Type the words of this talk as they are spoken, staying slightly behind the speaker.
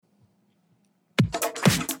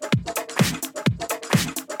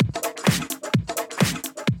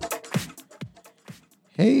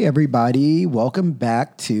Hey, everybody. Welcome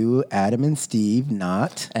back to Adam and Steve,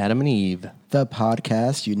 not Adam and Eve. the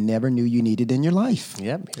podcast you never knew you needed in your life.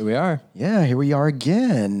 Yep, here we are. Yeah, here we are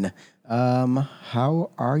again.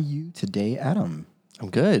 How are you today, Adam?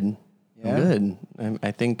 I'm good. Yeah? I'm good.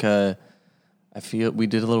 I think I feel we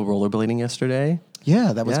did a little rollerblading yesterday.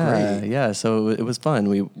 Yeah, that was great. Yeah, so it was fun.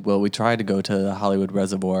 We tried to go to the Hollywood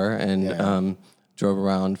Reservoir and drove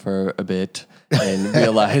around for a bit and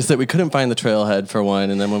realized that we couldn't find the trailhead for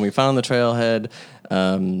one. And then when we found the trailhead,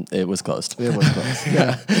 it was closed. It was close.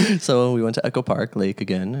 Yeah. So we went to Echo Park Lake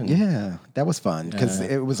again. And Yeah, that was fun because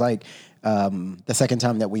it was like the second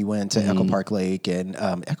time that we went to Echo Park Lake, and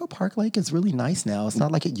Echo Park Lake is really nice now. It's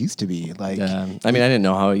not like it used to be. Like, I mean, I didn't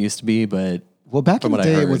know how it used to be, but well, back in the what I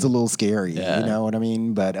day, it heard. was a little scary. Yeah. You know what I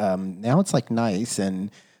mean? But now it's like nice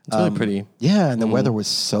and it's really pretty. yeah, and the weather was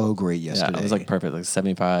so great yesterday. Yeah, it was like perfect, like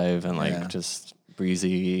 75 and like just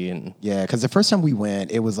breezy and yeah, because the first time we went,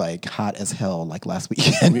 it was like hot as hell, like last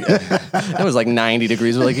weekend. it was like 90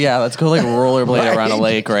 degrees. We're like, yeah, let's go like rollerblade around a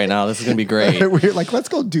lake right now. This is gonna be great. We were like, let's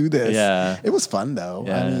go do this. Yeah. It was fun though.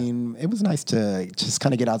 Yeah. I mean, it was nice to just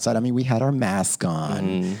kind of get outside. I mean, we had our mask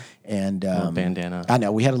on and bandana. I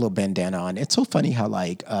know we had a little bandana on. It's so funny how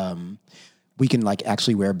like we can like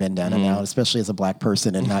actually wear a bandana now, especially as a black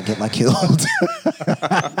person, and not get like killed.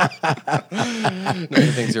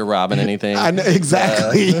 Nobody thinks you're robbing anything. I know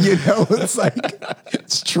exactly. You know, it's like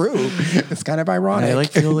it's true. It's kind of ironic. I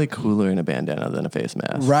like feel like cooler in a bandana than a face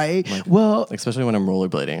mask. right? Like, Well, especially when I'm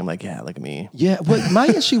rollerblading, I'm like, yeah, look at me. yeah. Well, my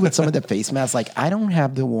issue with some of the face masks, like I don't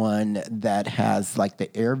have the one that has like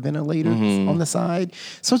the air ventilators on the side,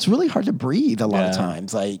 so it's really hard to breathe a lot of Yeah.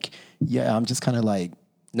 times. Like, yeah, I'm just kind of like,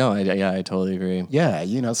 No, I totally agree. yeah,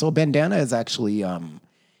 you know. So a bandana is actually,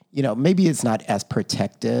 you know, maybe it's not as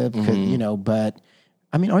protective, 'cause, you know, but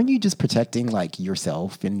I mean, aren't you just protecting like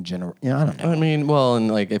yourself in general? You know, I don't know. I mean, well,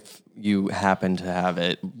 and like if you happen to have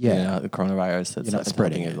it, Yeah. you know, the coronavirus, You're not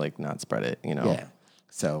spreading helping it. like not spread it, you know. Yeah.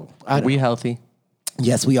 So Are I we healthy?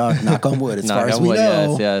 yes, we are. Knock on wood. As Knock far as on we wood,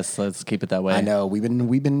 know. Yes, let's keep it that way. I know we've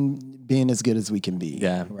been being as good as we can be.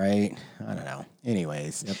 Yeah. Right. I don't know.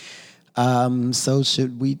 Anyways. So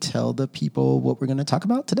should we tell the people what we're going to talk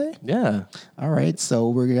about today? Yeah. All right. So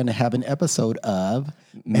we're going to have an episode of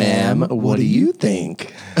Ma'am, what do you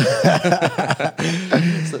think?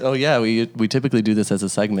 We typically do this as a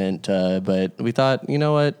segment, but we thought, you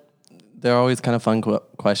know what? They're always kind of fun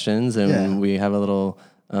questions, and Yeah. we have a little,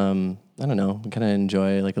 I don't know, we kind of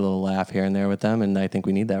enjoy like a little laugh here and there with them, and I think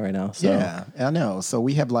we need that right now. So Yeah, I know. So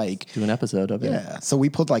we have like, do an episode of it. yeah. So we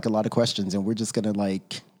pulled like a lot of questions, and we're just going to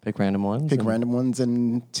like Pick random ones. pick and- random ones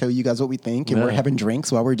and tell you guys what we think. And Yeah. we're having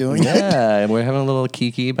drinks while we're doing it. Yeah, and we're having a little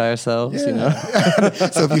kiki by ourselves, you know.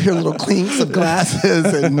 So if you hear little clinks of glasses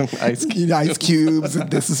and ice cubes,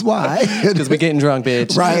 this is why. Because we're getting drunk,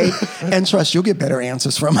 bitch. Right? And trust, you'll get better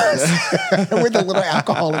answers from us with a little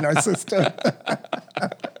alcohol in our system.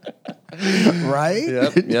 Right?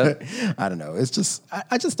 Yep. I don't know. It's just,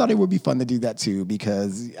 I just thought it would be fun to do that too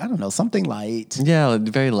because, I don't know, something light. Yeah,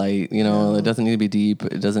 very light. You know, it doesn't need to be deep.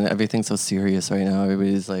 It doesn't. Everything's so serious right now.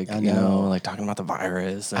 Everybody's like, you know, like talking about the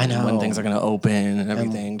virus and know. when things are going to open and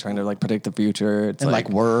everything, trying to like predict the future. It's And like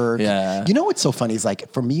work. Yeah. You know what's so funny is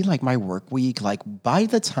like, for me, like my work week, like by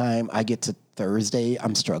the time I get to Thursday,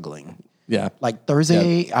 I'm struggling. Yeah. Like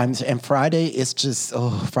Thursday, and Friday, it's just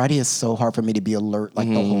Friday is so hard for me to be alert like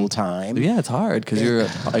the whole time. Yeah, it's hard because you're,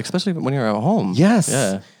 especially when you're at home. Yes.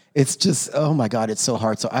 Yeah. It's just, oh my God, it's so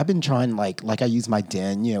hard. So I've been trying like I use my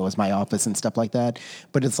den, you know, as my office and stuff like that.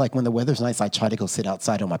 But it's like when the weather's nice, I try to go sit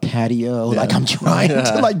outside on my patio. Like I'm trying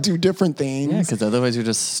to like do different things. Yeah, because otherwise you're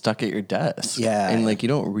just stuck at your desk. Yeah. And like you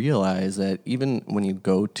don't realize that even when you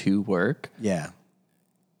go to work, Yeah.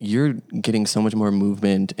 you're getting so much more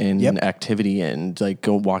movement and activity and like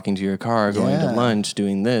walking to your car, going to lunch,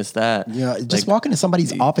 doing this, that. Yeah, just like, walking to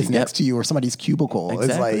somebody's office next to you or somebody's cubicle.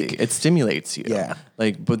 Exactly. It's like, it stimulates you. Yeah.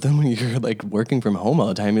 Like, but then when you're like working from home all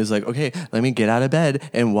the time, it's like, okay, let me get out of bed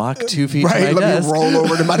and walk 2 feet to my right, let desk. me roll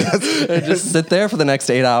over to my desk. and just sit there for the next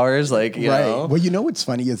 8 hours. Like, you know. Well, you know what's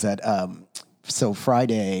funny is that so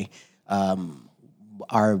Friday,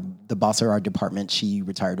 the boss of our department, she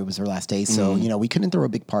retired. It was her last day. So, you know, we couldn't throw a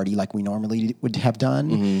big party like we normally would have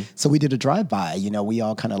done. So we did a drive-by. You know, we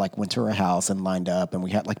all kind of like went to her house and lined up and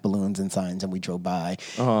we had like balloons and signs and we drove by.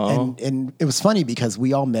 And it was funny because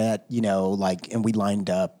we all met, you know, like, and we lined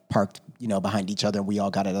up, parked behind each other, and we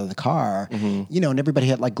all got out of the car, and everybody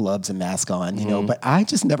had like gloves and masks on, but I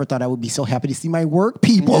just never thought I would be so happy to see my work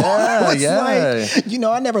people. Yeah.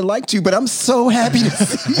 I never liked to, but I'm so happy to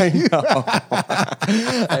see you.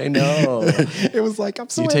 I know. It was like, I'm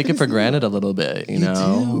so You happy take it to for see granted a little bit, do.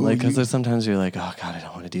 like, because there's sometimes you're like, oh God, I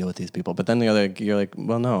don't want to deal with these people. But then you're like,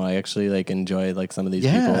 well, no, I actually like enjoy like some of these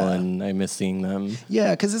people and I miss seeing them.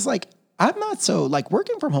 Yeah, because it's like, I'm not so, like,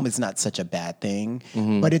 working from home is not such a bad thing,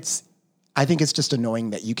 but I think it's just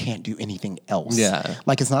annoying that you can't do anything else. Yeah.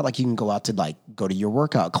 Like, it's not like you can go out to, like, go to your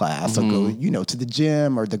workout class or go, to the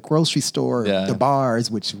gym or the grocery store or the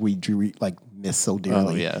bars, which we do, like, miss so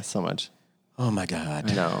dearly. Oh, yeah, so much. Oh, my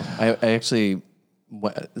God. No. I actually,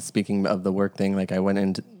 speaking of the work thing, like, I went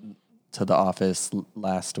into the office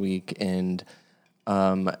last week and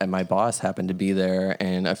my boss happened to be there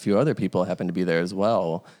and a few other people happened to be there as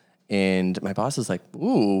well. And my boss was like,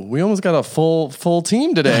 ooh, we almost got a full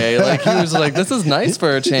team today. Like, he was like, this is nice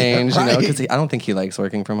for a change, because I don't think he likes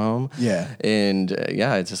working from home. Yeah. And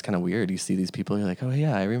it's just kind of weird. You see these people, you're like, oh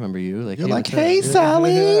yeah, I remember you. Like, you're like, hey,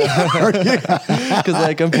 Sally. Because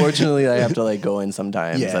like, unfortunately, I have to like go in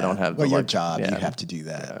sometimes. I don't have your job. You have to do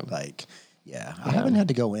that. Like, I haven't had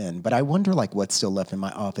to go in, but I wonder like what's still left in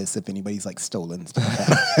my office if anybody's like stolen stuff.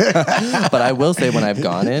 But I will say when I've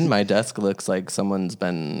gone in, my desk looks like someone's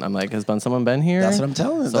been. I'm like, has someone been here? That's what I'm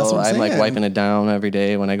telling you. So That's what I'm like wiping it down every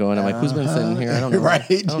day when I go in. I'm like, who's been sitting here? I don't know. Right?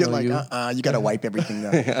 You're like, you got to wipe everything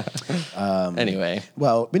down. Anyway.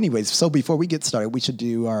 Well, anyways, so before we get started, we should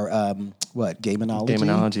do our Gameonology.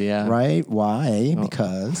 Gameonology, yeah. Right? Why?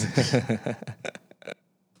 Because.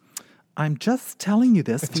 I'm just telling you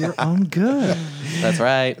this for your own good. That's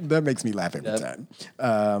right. That makes me laugh every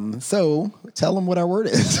time. So tell them what our word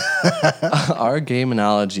is. Our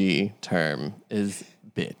gameonology term is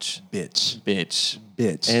bitch. Bitch.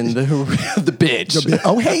 And the bitch.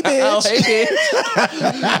 Oh, hey, bitch. Oh, hey,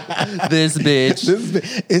 bitch. This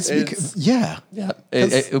bitch. It's because, yeah.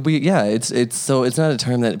 It's not a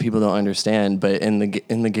term that people don't understand, but in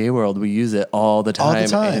the gay world, we use it all the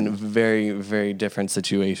time. In very, very different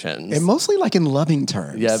situations. And mostly like in loving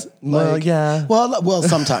terms. Yep. Like, well,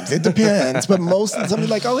 sometimes it depends, but most of the time,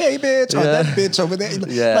 like, oh, hey, bitch, or that bitch over there.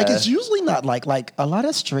 Yeah. Like, it's usually not like a lot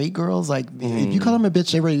of straight girls, like, if you call them a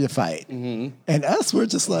bitch, they're ready to fight. And us, we're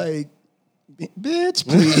just like, bitch,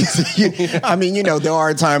 please. I mean, there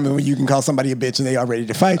are times when you can call somebody a bitch and they are ready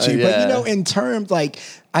to fight you. But, in terms, like,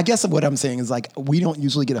 I guess what I'm saying is, like, we don't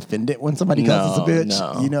usually get offended when somebody calls us a bitch,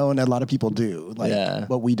 and a lot of people do. Like,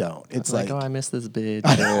 but we don't. It's like, oh, I miss this bitch.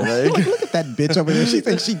 Or like, look at that bitch over there. She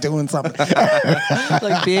thinks she's doing something.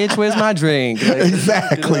 Like, bitch, where's my drink? Like,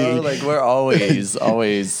 exactly. Like, we're always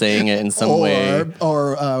saying it in some way.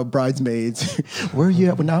 Or bridesmaids. Where you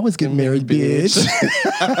at when I was getting married, bitch?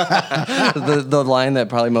 the line that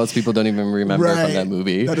probably most people don't even remember from that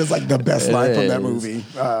movie. That is like the best line from that movie.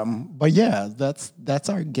 But yeah, that's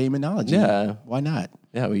our gameonology. Yeah. Why not?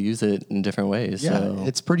 Yeah, we use it in different ways. Yeah, so.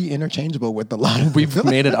 it's pretty interchangeable with a lot of. We've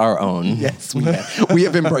made it our own. Yes, we have. We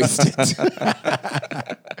have embraced it.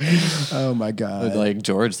 Oh my God! Like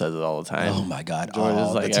George says it all the time. Oh my God! George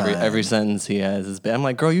is like every sentence he has is. I'm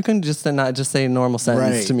like, girl, you can just not just say a normal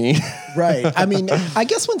sentence to me. Right. I mean, I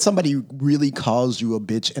guess when somebody really calls you a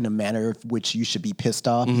bitch in a manner of which you should be pissed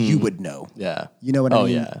off, you would know. Yeah. You know what I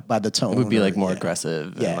mean? Yeah. By the tone. It would be like more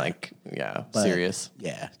aggressive and like but, serious.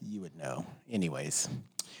 Yeah, you would know. Anyways.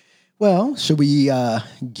 Well, should we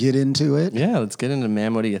get into it? Yeah, let's get into,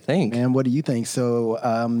 man, what do you think? Man, what do you think?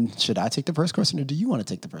 So should I take the first question or do you want to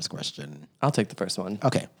take the first question? I'll take the first one.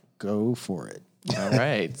 Okay, go for it. All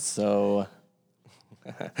right, so...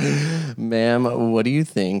 Ma'am, what do you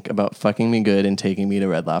think about fucking me good and taking me to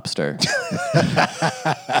Red Lobster? So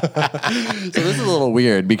this is a little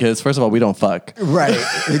weird because first of all, we don't fuck. Right,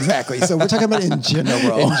 exactly. So we're talking about in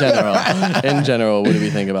general. In general, what do we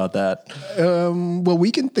think about that? Well, we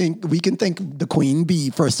can thank the Queen Bee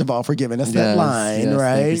first of all for giving us that line,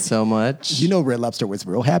 right? Thank you so much. Red Lobster was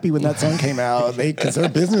real happy when that song came out because their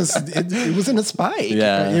business it was in a spike.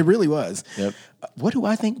 Yeah, it really was. Yep. What do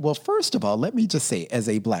I think? Well, first of all, let me just say, as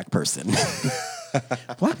a black person,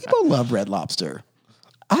 black people love Red Lobster.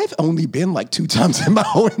 I've only been like 2 times in my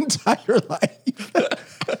whole entire life.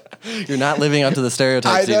 You're not living up to the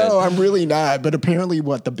stereotypes. I know, I'm really not. But apparently,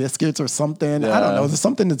 the biscuits or something? I don't know. Is it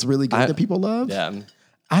something that's really good that people love? Yeah.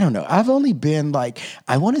 I don't know. I've only been I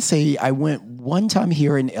want to say I went one time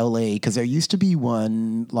here in LA because there used to be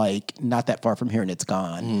one not that far from here and it's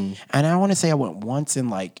gone. And I want to say I went once in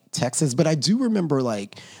Texas, but I do remember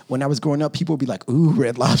when I was growing up, people would be like, ooh,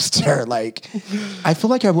 Red Lobster. I feel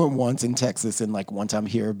like I went once in Texas and one time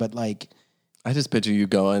here, but I just picture you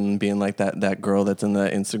going and being like that girl that's in the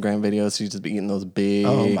Instagram videos. She'd just be eating those big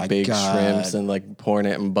God. shrimps and like pouring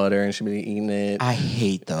it in butter, and she'd be eating it. I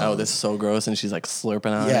hate those. Oh, this is so gross, and she's like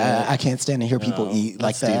slurping on it. Yeah, I can't stand to hear people eat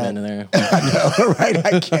like that. Steven in there. I know, right?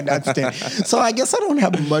 I cannot stand. So I guess I don't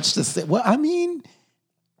have much to say. Well, I mean,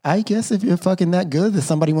 I guess if you're fucking that good that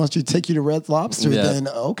somebody wants you to take you to Red Lobster, then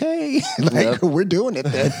okay, like we're doing it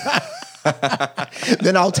then.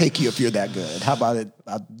 Then I'll take you if you're that good. How about it?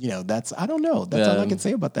 That's I don't know. That's all I can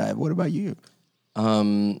say about that. What about you?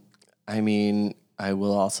 I mean, I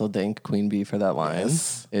will also thank Queen Bee for that line.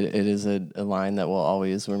 Yes. It is a line that we'll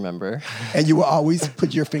always remember. And you will always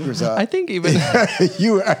put your fingers up. I think even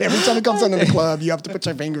every time it comes into the club, you have to put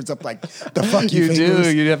your fingers up like the fuck you fingers.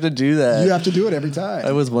 do. You have to do that. You have to do it every time.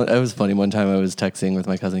 I was funny. One time I was texting with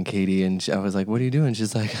my cousin Katie, and I was like, "What are you doing?"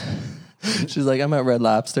 She's like, "I'm at Red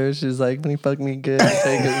Lobster." She's like, "When you fuck me good,"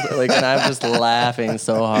 and I'm just laughing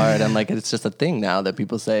so hard. I'm like, it's just a thing now that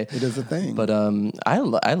people say. It is a thing. But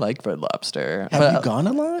I like Red Lobster. Have you gone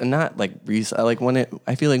a lot? Not like recent. Like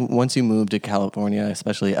I feel like once you move to California,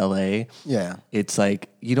 especially LA, it's like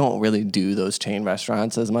you don't really do those chain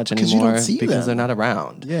restaurants as much anymore you don't see because them. they're not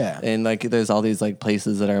around. Yeah. And like there's all these like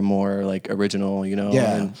places that are more like original,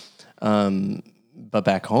 Yeah. And, but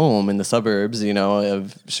back home in the suburbs,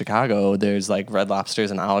 of Chicago, there's like Red Lobsters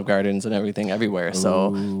and Olive Gardens and everything everywhere.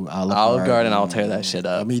 So Olive Garden, I'll tear that shit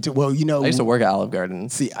up. Me too. Well, I used to work at Olive Garden.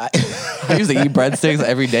 See, I used to eat breadsticks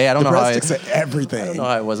every day. I don't know how breadsticks are everything. I don't know how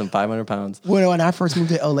I wasn't 500 pounds. Well, when I first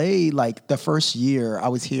moved to LA, like the first year I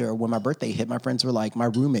was here, when my birthday hit, my friends were like, my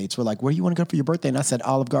roommates were like, "Where do you want to go for your birthday?" And I said,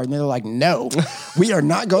 "Olive Garden." They were like, "No, we are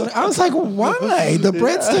not going." I was like, "Why?" The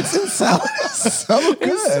breadsticks and salad is so good.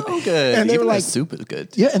 It's so good. And they Even were like, the soup is good.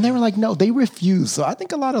 Yeah, and they were like, no, they refuse. So I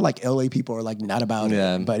think a lot of like LA people are like not about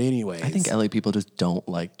it. But anyways, I think LA people just don't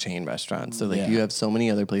like chain restaurants. So like you have so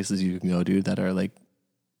many other places you can go to that are like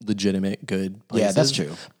legitimate good places. Yeah, that's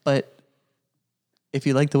true. But if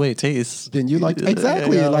you like the way it tastes, then you like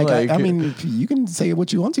exactly. I mean, you can say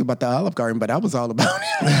what you want to about the Olive Garden, but I was all about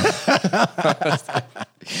it.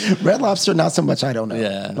 Red Lobster, not so much. I don't know.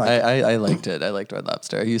 Yeah, I liked it. I liked Red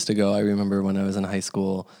Lobster. I used to go. I remember when I was in high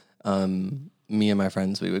school. Me and my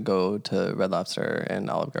friends, we would go to Red Lobster and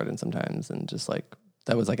Olive Garden sometimes, and just like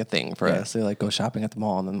that was like a thing for us. So like go shopping at the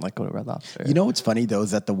mall and then like go to Red Lobster. You know what's funny though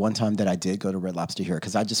is that the one time that I did go to Red Lobster here,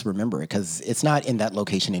 because I just remember it because it's not in that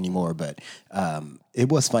location anymore, but it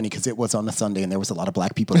was funny because it was on a Sunday and there was a lot of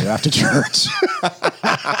black people there after church.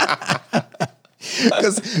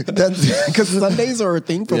 Because Sundays are a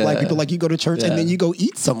thing for black people. Like you go to church and then you go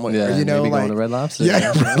eat somewhere. Maybe like going to Red Lobster.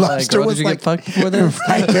 Yeah, Red Lobster girl, was did you get fucked before this?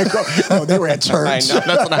 Right, no, they were at church. I know,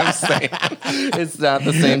 that's what I'm saying. It's not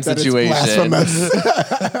the same situation.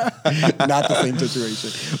 Not the same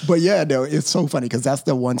situation. But yeah, no, it's so funny because that's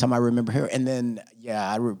the one time I remember her. And then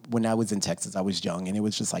when I was in Texas, I was young and it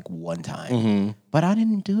was just like one time. Mm-hmm. But I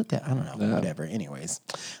didn't do it that. I don't know. Whatever. Anyways,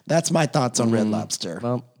 that's my thoughts on Red Lobster.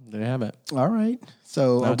 Well, there you have it. All right.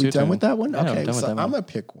 So are we done with that one? Yeah, okay. So I'm going to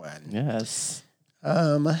pick one. Yes.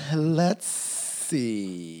 Let's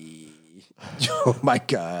see. Oh my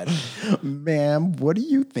God. Ma'am, what do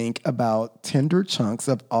you think about tender chunks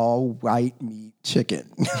of all white meat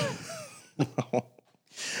chicken?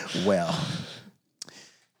 Well,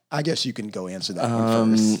 I guess you can go answer that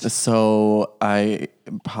one first. So I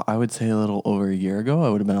would say a little over a year ago, I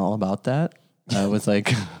would have been all about that. I was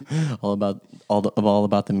like all about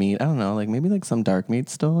the meat. I don't know, like maybe like some dark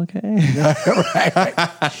meat's still okay. Right.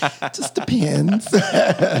 Just depends.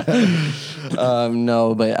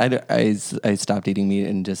 No, but I stopped eating meat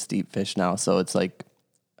and just eat fish now. So it's like,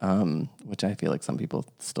 which I feel like some people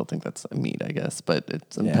still think that's meat, I guess, but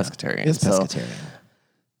it's pescatarian. It's pescatarian.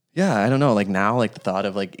 Yeah, I don't know. Like now, like the thought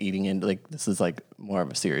of like eating into like this is like more of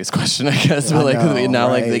a serious question, I guess. But like now,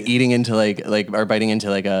 right. like the eating into like or biting into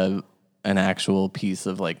like an actual piece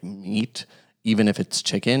of like meat, even if it's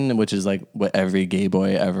chicken, which is like what every gay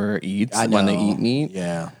boy ever eats when they eat meat.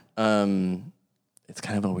 Yeah. It's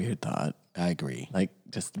kind of a weird thought. I agree. Like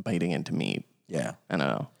just biting into meat. Yeah. I don't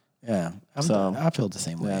know. Yeah. I feel the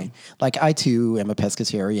same way. Like I too am a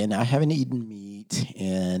pescatarian. I haven't eaten meat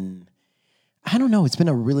in, I don't know, it's been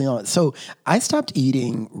a really long, so I stopped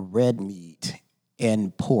eating red meat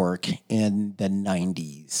and pork in the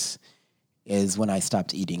 90s. Is when I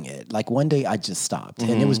stopped eating it. Like one day I just stopped.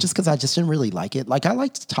 And it was just because I just didn't really like it. Like I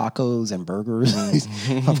liked tacos and burgers,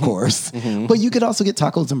 of course. But you could also get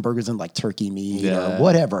tacos and burgers and like turkey meat or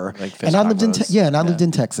whatever. Like fish and I lived tacos. I lived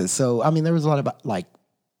in Texas. So I mean there was a lot of like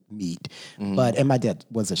meat. And my dad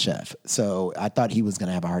was a chef. So I thought he was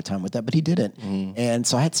gonna have a hard time with that, but he didn't. And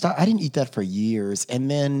so I didn't eat that for years. And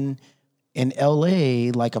then in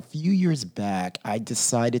LA, like a few years back, I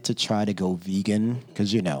decided to try to go vegan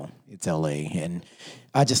because, it's LA. And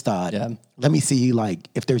I just thought, let me see, like,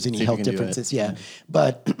 if there's any health differences. Yeah.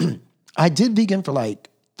 But I did vegan for like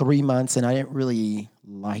 3 months and I didn't really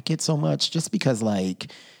like it so much just because,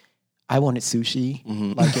 like, I wanted sushi.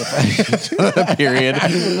 Like if Period.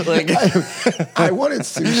 Like I wanted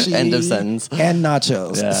sushi. End of sentence. And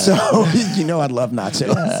nachos. Yeah. So I love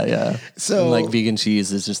nachos. Yeah. So and like vegan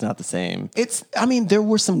cheese is just not the same. There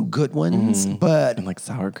were some good ones, but And like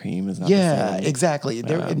sour cream is not the same. Exactly.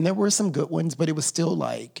 There were some good ones, but it was still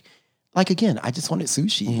like again, I just wanted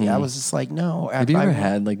sushi. I was just like, no. Have you ever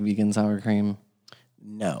had like vegan sour cream?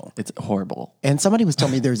 No. It's horrible. And somebody was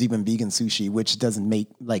telling me there's even vegan sushi, which doesn't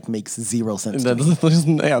makes zero sense to me. There's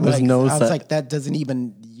no I was like, that doesn't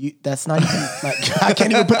even, that's not even, like, I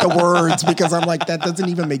can't even put the words because I'm like, that doesn't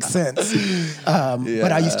even make sense.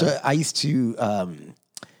 But I used to,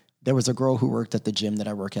 there was a girl who worked at the gym that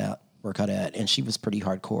I work out at, and she was pretty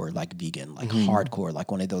hardcore, like vegan, like hardcore,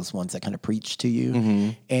 like one of those ones that kind of preach to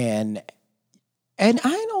you. And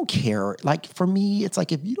I don't care. Like, for me, it's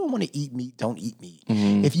like, if you don't want to eat meat, don't eat meat.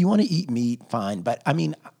 If you want to eat meat, fine. But I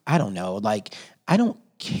mean, I don't know. Like, I don't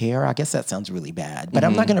care. I guess that sounds really bad, but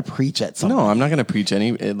I'm not going to preach at something. No, I'm not going to preach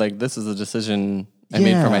any. Like, this is a decision I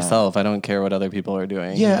made for myself. I don't care what other people are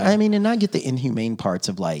doing. Yeah, I mean, and I get the inhumane parts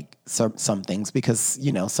of like some things because,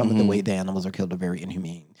 some of the way the animals are killed are very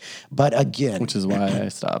inhumane. But again, which is why I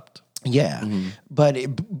stopped. Yeah. But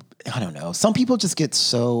I don't know. Some people just get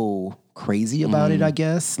so crazy about it, I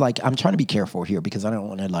guess. Like, I'm trying to be careful here because I don't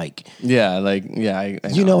want to like... I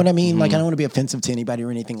you know what I mean? Like, I don't want to be offensive to anybody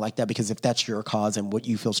or anything like that because if that's your cause and what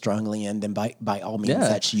you feel strongly in, then by all means,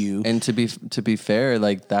 that's you. And to be fair,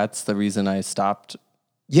 like, that's the reason I stopped,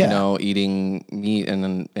 eating meat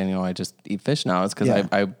and I just eat fish now. It's because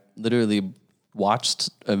I literally watched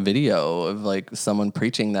a video of like someone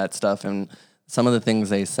preaching that stuff and some of the things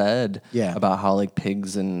they said about how like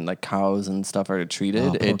pigs and like cows and stuff are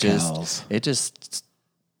treated, it just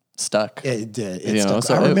stuck. It did. It stuck.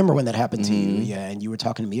 So I remember when that happened to you, and you were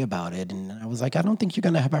talking to me about it, and I was like, I don't think you're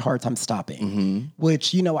gonna have a hard time stopping.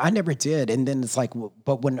 Which I never did. And then it's like,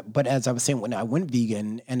 but as I was saying, when I went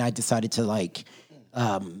vegan and I decided to like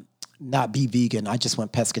not be vegan, I just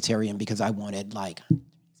went pescatarian because I wanted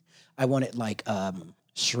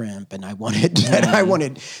shrimp and I wanted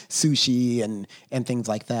sushi and things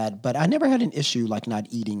like that. But I never had an issue like not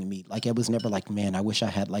eating meat. Like, it was never like, man, I wish I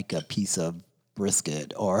had like a piece of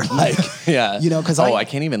brisket or like because I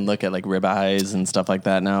can't even look at like ribeyes and stuff like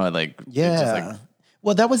that now.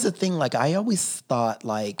 Well, that was the thing. Like, I always thought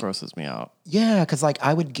like grosses me out. Yeah, because like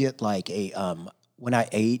I would get like a when I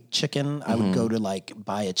ate chicken, I would go to like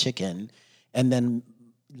buy a chicken, and then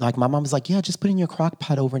like my mom was like, yeah, just put it in your crock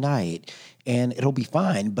pot overnight and it'll be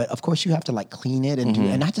fine. But of course you have to like clean it and do,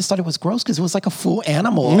 and I just thought it was gross because it was like a full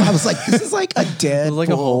animal. I was like, this is like a dead, it was like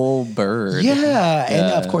a whole bird. Yeah.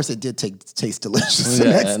 And of course it did taste delicious the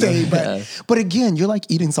next day. But again, you're like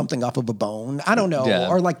eating something off of a bone. I don't know. Yeah.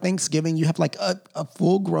 Or like Thanksgiving, you have like a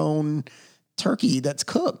full grown turkey that's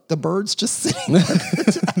cooked. The bird's just sitting there.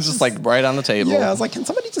 just like right on the table. Yeah, I was like, can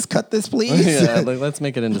somebody just cut this, please? Like, let's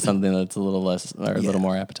make it into something that's a little less or a little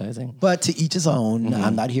more appetizing. But to each his own.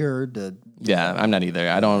 I'm not here to. Yeah, I'm not either.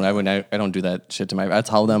 I don't do that shit to my. I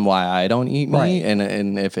tell them why I don't eat meat,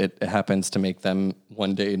 and if it happens to make them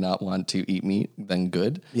one day not want to eat meat, then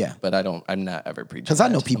good. Yeah, but I'm not ever preaching. Because I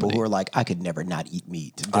know people who are like, I could never not eat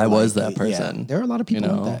meat. I was that person. Yeah, there are a lot of people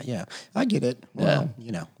like that. Yeah, I get it. Well,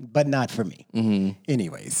 but not for me.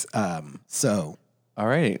 Anyways, so. All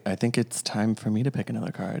right, I think it's time for me to pick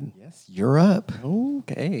another card. Yes, you're up.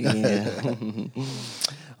 Okay.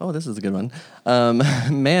 Oh, this is a good one.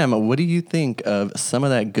 Ma'am, what do you think of some of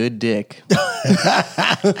that good dick?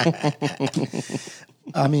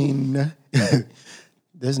 I mean,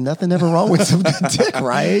 there's nothing ever wrong with some good dick,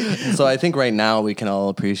 right? So I think right now we can all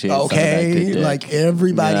appreciate some of that good dick. Like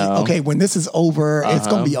everybody. Okay, when this is over, it's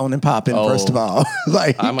gonna be on and popping. First of all,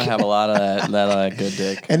 like I'm gonna have a lot of that good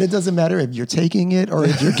dick, and it doesn't matter if you're taking it or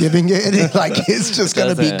if you're giving it. Like, it's just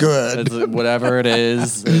gonna be good. Whatever it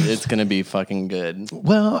is, it's gonna be fucking good.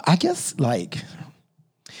 Well, I guess like.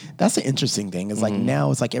 That's the interesting thing. Is like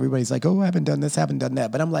now it's like everybody's like, oh, I haven't done this, haven't done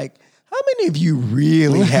that. But I'm like, how many of you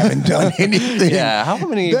really haven't done anything? Yeah, how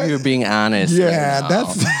many of you are being honest? Yeah,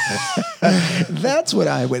 that's what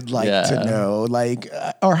I would like to know. Like,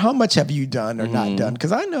 or how much have you done or not done?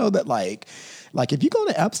 Because I know that like if you go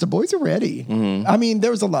to apps, the boys are ready. I mean,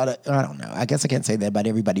 there was a lot of, I don't know. I guess I can't say that about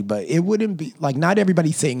everybody, but it wouldn't be like not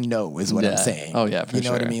everybody saying no is what I'm saying. Oh yeah, for you know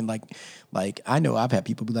sure. what I mean? Like, I know I've had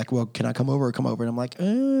people be like, well, can I come over? Come over. And I'm like, I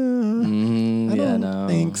don't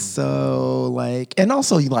think so. Like, and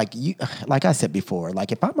also, like I said before,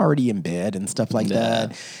 like if I'm already in bed and stuff like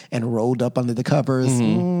that and rolled up under the covers,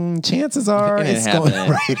 chances are it's going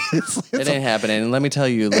right. It ain't happening. And let me tell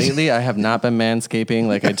you, lately I have not been manscaping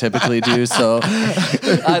like I typically do. So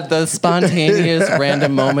the spontaneous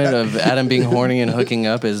random moment of Adam being horny and hooking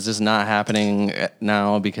up is just not happening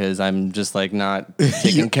now because I'm just like not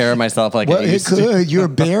taking care of myself like I used to. You're a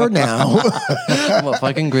bear now. I'm a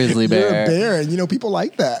fucking grizzly bear. You're a bear, and people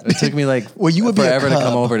like that. It took me like you would forever be to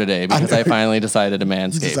come over today because I finally decided to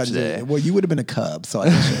manscape today. Well, you would have been a cub, so I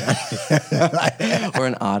guess or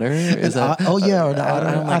an otter. Is that? Or an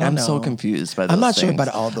otter. I'm so confused by those. I'm not things. sure about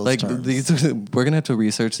all those terms. We're gonna have to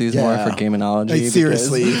research these more for gamenology. Like,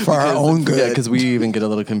 seriously, for our own good. Yeah, because we even get a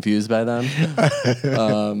little confused by them.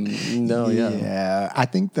 Yeah, I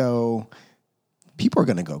think though. People are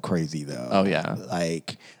going to go crazy, though. Oh, yeah.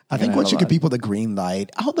 Like, I think once you give people the green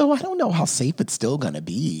light, although I don't know how safe it's still going to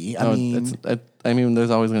be. I mean, there's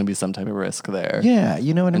always going to be some type of risk there. Yeah,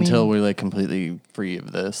 you know what I mean? Until we're, like, completely free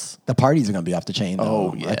of this. The parties are going to be off the chain,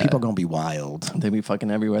 though. Oh, yeah. Like, people are going to be wild. They be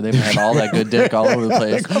fucking everywhere. They have all that good dick all over the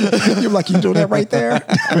place. You're like, you doing that right there?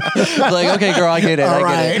 Like, okay, girl, I get it.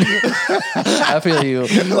 Get it. I feel you.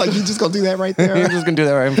 Like, you just going to do that right there? You're just going to do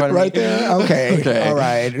that right in front of me? Right there? Okay. All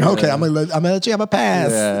right. Okay, I'm gonna let you have a pass.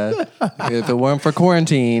 Yeah. If it weren't for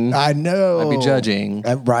quarantine, I know. I'd be judging.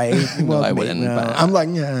 Right. Well, no, I wouldn't. No. I'm like,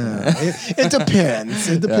 yeah. It depends.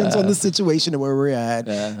 It depends on the situation and where we're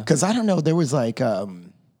at. Because I don't know, there was like,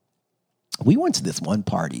 we went to this one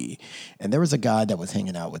party and there was a guy that was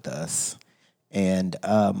hanging out with us. And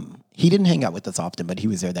he didn't hang out with us often, but he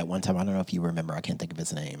was there that one time. I don't know if you remember. I can't think of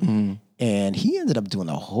his name. And he ended up doing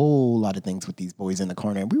a whole lot of things with these boys in the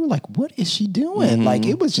corner. And we were like, what is she doing? Like,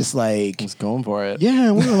 it was just like... Just going for it. Yeah,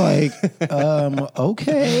 and we were like,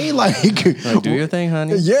 okay. Like, do your thing,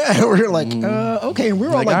 honey. Yeah, we were like, okay. And we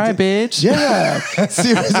were like, all right, bitch. Yeah.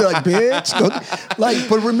 Seriously, like, bitch. Like,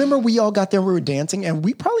 but remember, we all got there, we were dancing, and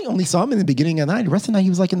we probably only saw him in the beginning of the night. The rest of the night, he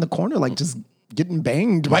was like in the corner, like just getting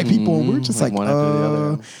banged by people. And we were just like one after the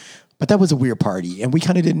other. But that was a weird party, and we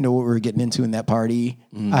kind of didn't know what we were getting into in that party,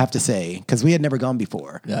 I have to say, because we had never gone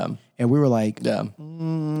before. Yeah. And we were like,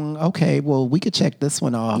 okay, well, we could check this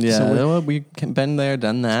one off. Yeah, so we been there,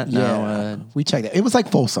 done that. Yeah, now, we checked it. It was like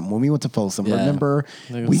Folsom when we went to Folsom. Yeah. Remember?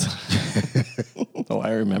 Oh,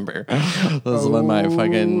 I remember. This is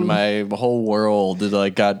when my whole world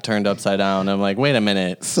like got turned upside down. I'm like, wait a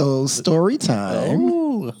minute. So story time.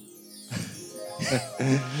 Oh.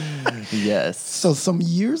 Yes. So some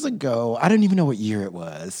years ago, I don't even know what year it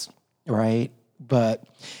was, right? But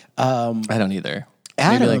I don't either.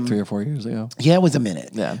 Adam, maybe like 3 or 4 years ago. Yeah, it was a minute.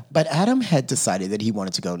 Yeah. But Adam had decided that he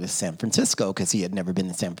wanted to go to San Francisco because he had never been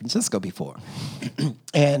to San Francisco before.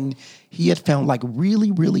 And he had found like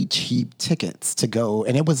really, really cheap tickets to go.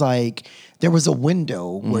 And it was like, there was a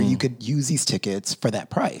window where you could use these tickets for that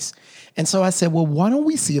price. And so I said, well, why don't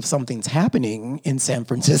we see if something's happening in San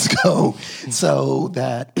Francisco so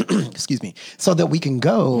that, excuse me, so that we can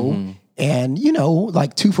go and,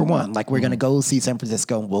 like 2 for 1. Like, we're going to go see San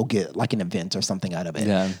Francisco and we'll get like an event or something out of it.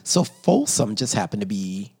 Yeah. So Folsom just happened to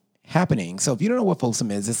be happening. So if you don't know what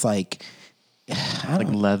Folsom is, it's like, like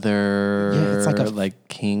leather. Yeah, it's like a like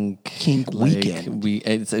kink weekend.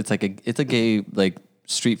 It's like a gay like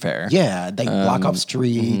street fair. Yeah, they block off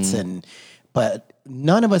streets but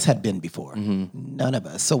none of us had been before. None of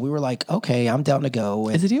us. So we were like, okay, I'm down to go.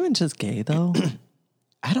 And is it even just gay though?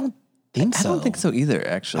 I don't think so. I don't think so either,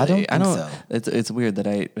 actually. I don't think so. It's weird that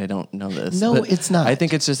I don't know this. No, it's not. I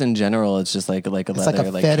think it's just in general, it's just like a leather. It's like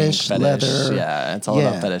a fetish, leather. Yeah, it's all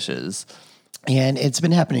about fetishes. And it's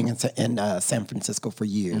been happening in San Francisco for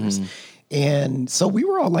years. And so we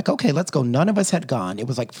were all like, okay, let's go. None of us had gone. It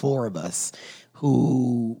was like 4 of us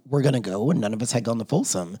who were going to go, and none of us had gone to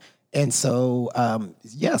Folsom. And so,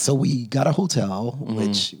 so we got a hotel,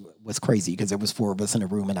 which was crazy because there was 4 of us in a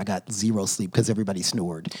room and I got 0 sleep because everybody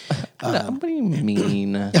snored. What do you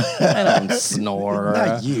mean? I don't snore.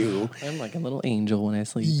 Not you. I'm like a little angel when I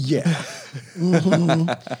sleep. Yeah.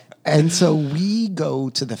 And so we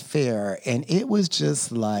go to the fair and it was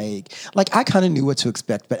just like I kind of knew what to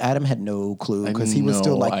expect, but Adam had no clue because he was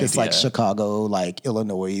still like this like Chicago, like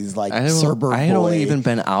Illinois, like suburb boy. I had only even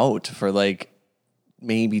been out for like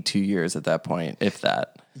maybe 2 years at that point, if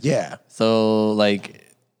that. Yeah. So like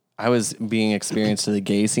I was being experienced to the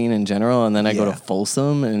gay scene in general, and then I go to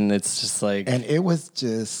Folsom, and it's just like... And it was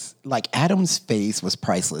just, like, Adam's face was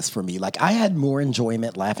priceless for me. Like, I had more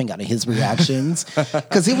enjoyment laughing at his reactions,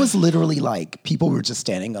 because it was literally like, people were just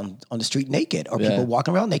standing on the street naked, or people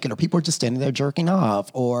walking around naked, or people were just standing there jerking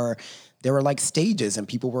off, or there were like stages and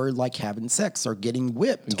people were like having sex or getting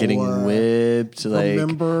whipped.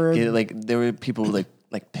 Remember, there were people like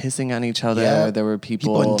pissing on each other. Yeah. There were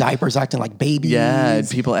people in diapers acting like babies. Yeah,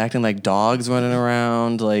 people acting like dogs running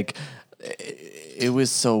around. Like it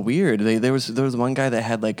was so weird. There was one guy that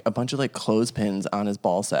had like a bunch of like clothespins on his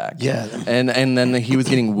ball sack. Yeah, and then he was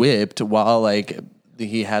getting whipped while like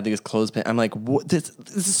he had these clothespins. I'm like, what? This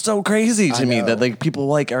is so crazy to me that like people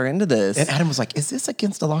like are into this. And Adam was like, "Is this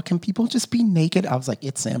against the law? Can people just be naked?" I was like,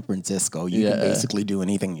 "It's San Francisco. You can basically do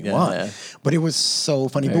anything you want." Yeah. But it was so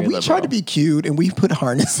funny. But we tried to be cute and we put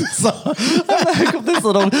harnesses on. this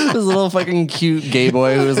little fucking cute gay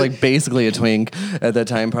boy who was like basically a twink at that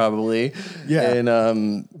time, probably. Yeah.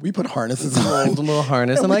 And we put harnesses on. A little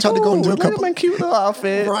harness. And I'm like, tried to go into a couple of my cute little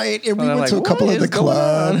outfit. Right. And we went to a couple of the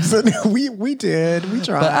clubs. And we did. We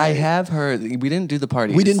tried. But I have heard we didn't do the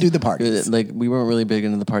parties. We didn't do the parties. Like we weren't really big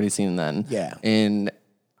into the party scene then. Yeah. And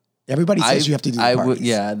everybody says you have to do the parties.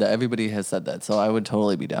 Everybody has said that. So I would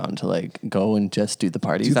totally be down to like go and just do the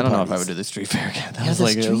parties. I don't know if I would do the street fair again. That was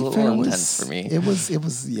like it was a little intense for me. It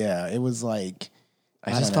was like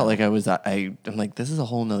I just felt like I'm like, this is a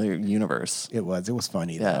whole nother universe. It was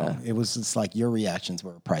funny though. It was just like your reactions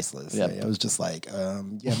were priceless. Yep. It was just like,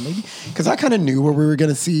 maybe because I kind of knew what we were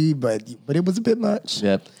gonna see, but it was a bit much.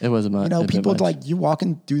 Yep, it was a much. You know, people like you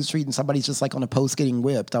walking through the street and somebody's just like on a post getting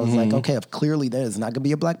whipped. I was like, okay, if clearly there's not gonna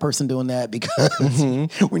be a black person doing that because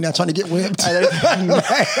we're not trying to get whipped.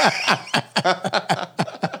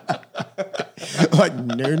 Like,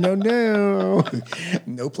 no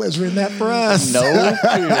pleasure in that for us. No,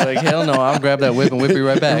 like hell no, I'll grab that whip and whip you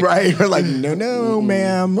right back. Right, we're like, no,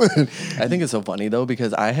 ma'am. I think it's so funny though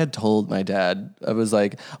because I had told my dad, I was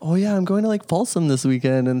like, oh yeah, I'm going to like Folsom this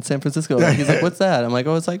weekend in San Francisco. And he's like, what's that? I'm like,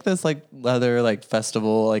 oh, it's like this like leather like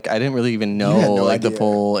festival. Like I didn't really even know like the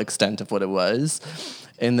full extent of what it was.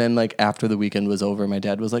 And then, like, after the weekend was over, my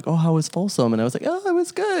dad was like, oh, how was Folsom? And I was like, oh, it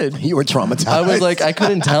was good. You were traumatized. I was like, I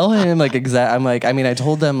couldn't tell him, like, I'm like, I mean, I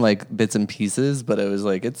told them, like, bits and pieces, but it was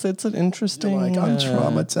like, it's an interesting. You're like, I'm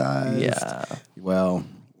traumatized. Yeah. Well,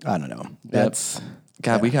 I don't know. That's.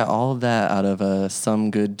 God, we got all of that out of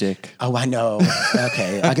Some Good Dick. Oh, I know.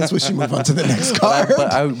 Okay. I guess we should move on to the next card.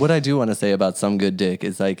 But what I do want to say about Some Good Dick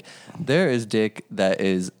is, like, there is dick that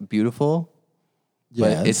is beautiful,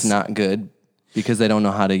 but it's not good. Because they don't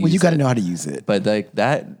know how to use it. Well, you got to know how to use it. But like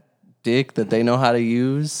that dick that they know how to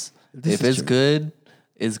use, if it's good,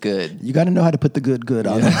 is good. You got to know how to put the good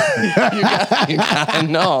on it. you gotta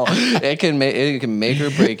know. It can make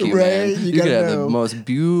or break you, right? Man. You could have the most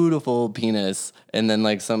beautiful penis, and then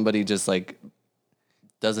like somebody just like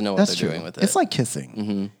doesn't know what they're doing with it. It's like kissing.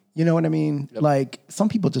 Mm-hmm. You know what I mean? Yep. Like some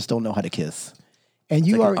people just don't know how to kiss. And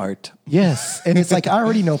you are art. Yes. And it's like, I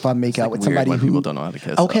already know if I make out with somebody who people don't know how to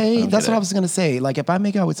kiss. Okay. That's what I was going to say. Like if I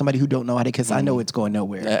make out with somebody who don't know how to kiss, I know it's going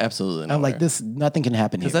nowhere. Absolutely. I'm like, nothing can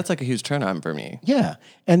happen here. Because that's like a huge turn on for me. Yeah.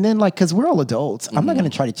 And then like, cause we're all adults. I'm not going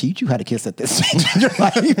to try to teach you how to kiss at this stage in your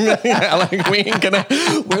life. Like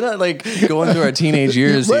we're not like going through our teenage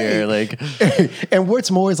years here. Like, and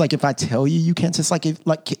what's more is like, if I tell you, you can't just like if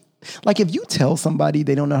you tell somebody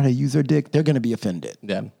they don't know how to use their dick, they're going to be offended.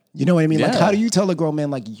 Yeah. You know what I mean? Yeah. Like, how do you tell a grown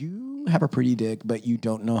man, like, you have a pretty dick, but you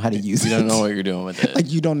don't know how to use it? You don't know what you're doing with it.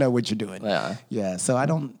 Like, you don't know what you're doing. Yeah. Yeah. So I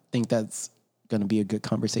don't think that's going to be a good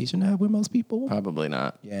conversation to have with most people. Probably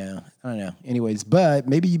not. Yeah. I don't know. Anyways, but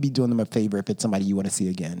maybe you'd be doing them a favor if it's somebody you want to see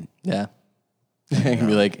again. Yeah. You'd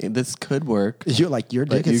be like, this could work. You're like, your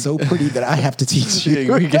dick is so pretty that I have to teach you.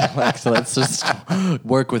 So let's just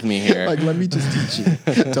work with me here. Like, let me just teach you.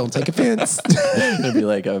 Don't take offense. It'd be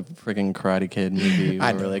like a freaking Karate Kid movie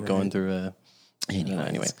where we're like going through a...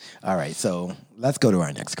 Anyway. All right, so let's go to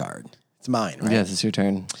our next card. It's mine, right? Yes, it's your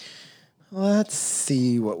turn. Let's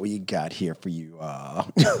see what we got here for you.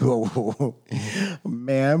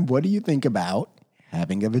 Ma'am, what do you think about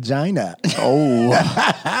having a vagina? Oh.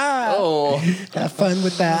 Have fun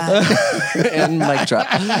with that. And mic drop.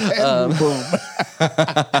 Boom.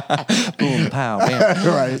 Boom, pow, bam.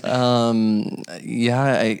 Right.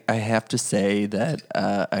 Yeah, I have to say that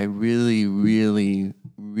I really, really,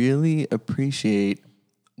 really appreciate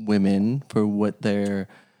women for what their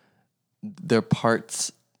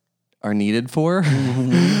parts are needed for,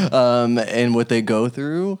 and what they go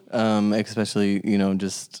through, especially,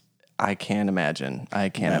 just... I can't imagine.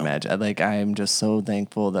 Like, I am just so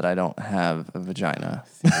thankful that I don't have a vagina.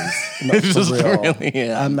 No, just real. really,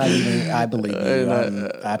 yeah. I'm not even, I believe you.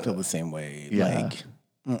 I feel the same way. Yeah.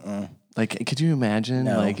 Like, could you imagine?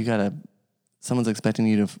 No. Like, someone's expecting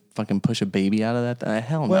you to fucking push a baby out of that?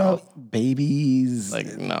 Hell no. Well, babies.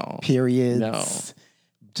 Like, no. Periods. No.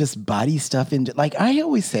 Just body stuff. Like, I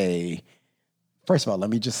always say, First of all, let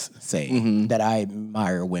me just say that I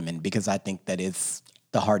admire women because I think that it's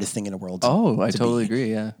the hardest thing in the world. I totally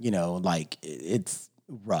agree. Yeah. You know, like it's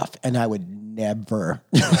rough, and I would never,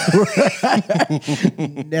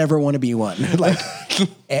 never want to be one.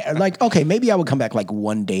 Like, okay, maybe I would come back like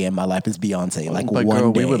one day in my life as Beyonce. Like But one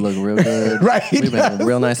girl, day, we would look real good. Right. We'd have a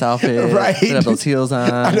real nice outfit. Right. We'd have those heels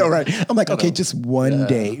on. I know, right? I'm like, okay, just one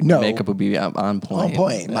day. No, Makeup would be on point. on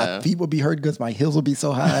point. Yeah. My feet would be hurt because my heels would be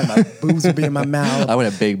so high. My boobs would be in my mouth. I would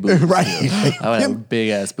have big boobs. Right. Too. I would have big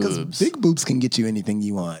ass Because boobs. big boobs can get you anything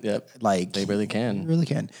you want. Yep. Like They really can. really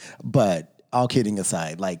can. But all kidding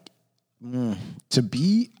aside, like to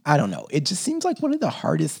be, I don't know. It just seems like one of the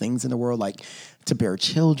hardest things in the world, like to bear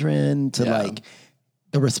children, to like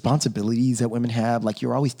the responsibilities that women have. Like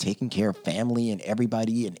you're always taking care of family and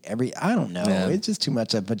everybody and I don't know. Yeah. It's just too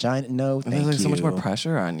much of vagina. No, thank There's like you. so much more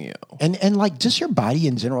pressure on you. And like just your body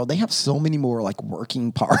in general, they have so many more like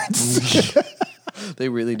working parts. They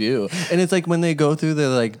really do. And it's like when they go through the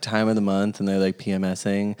like time of the month and they're like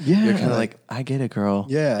PMSing, you're kind of like, I get it, girl.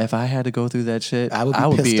 Yeah. If I had to go through that shit, I would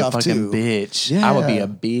be be pissed a off, fucking too. bitch. Yeah. I would be a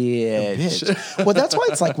bitch. Bitch. Well, that's why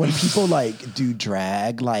it's like when people like do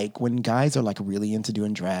drag, like when guys are like really into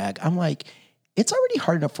doing drag, I'm like, it's already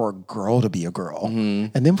hard enough for a girl to be a girl.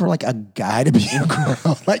 And then for like a guy to be a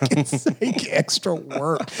girl, like it's like extra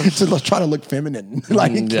work to try to look feminine.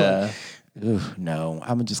 Like, ooh, no,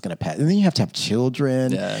 I'm just going to pass. And then you have to have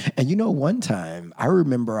children. Yeah. And you know, one time I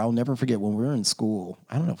remember, I'll never forget when we were in school.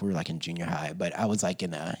 I don't know if we were like in junior high, but I was like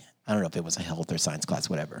in I don't know if it was a health or science class,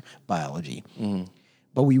 whatever, biology.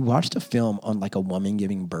 But we watched a film on like a woman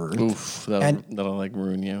giving birth. Oof, that'll like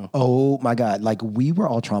ruin you. Oh my God. Like we were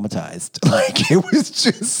all traumatized. Like it was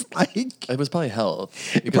just like, It was probably health.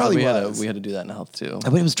 Because probably we was. had to do that in health too.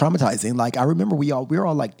 but it was traumatizing. Like I remember we were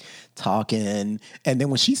all like talking. And then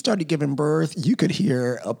when she started giving birth, you could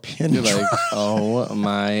hear a pin You're like, drop. oh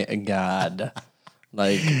my God.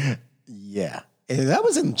 Like, Yeah. And that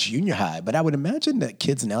was in junior high, but I would imagine that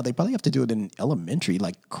kids now, they probably have to do it in elementary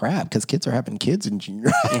like crap because kids are having kids in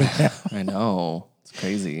junior high now. I know. It's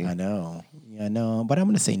crazy. I know. Yeah, I know. But I'm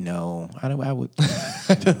going to say no. I would.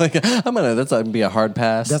 Like, that's gonna be a hard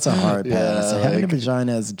pass. That's a hard pass. Yeah, Having a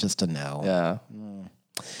vagina is just a no. Yeah.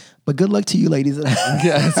 But good luck to you ladies.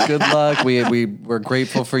 Yes, good luck. We're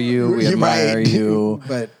grateful for you. We admire Right. you.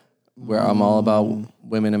 But I'm all about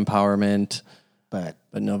women empowerment, but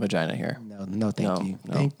but no vagina here. no, thank No, you.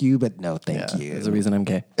 no. Thank you, but no, thank you. There's a reason I'm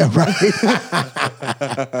gay. Right.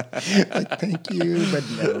 Like, thank you, but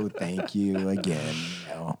no, thank you again.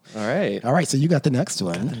 No. All right. All right, so you got the next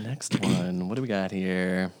one. Next one. What do we got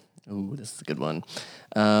here? Ooh, this is a good one.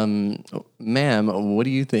 Ma'am, what do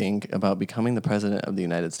you think about becoming the president of the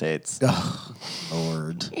United States? Oh,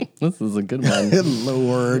 Lord. This is a good one.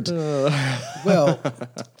 Lord. Well,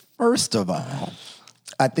 first of all,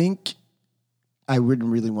 I think I wouldn't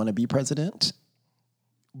really want to be president.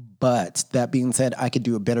 But that being said, I could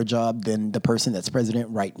do a better job than the person that's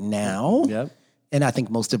president right now. Yep. And I think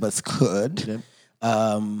most of us could. Yep.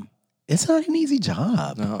 It's not an easy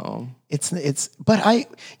job. No. But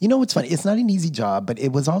you know what's funny? It's not an easy job, but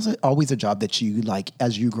it was also always a job that you like,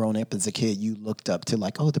 as you grown up as a kid, you looked up to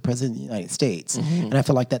like, oh, the president of the United States. Mm-hmm. And I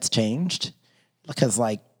feel like that's changed because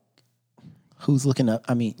like, who's looking up?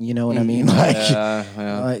 I mean, you know what I mean? Like,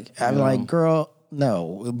 I'm like, girl,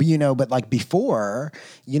 no, but like before,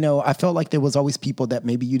 I felt like there was always people that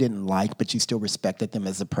maybe you didn't like, but you still respected them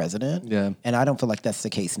as a president. Yeah. And I don't feel like that's the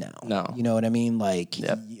case now. No. You know what I mean? Like,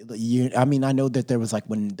 Yep. I mean, I know that there was like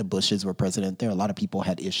when the Bushes were president, there a lot of people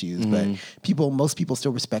had issues, but most people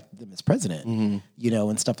still respected them as president,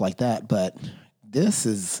 and stuff like that. But this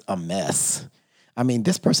is a mess. I mean,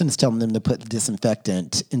 this person is telling them to put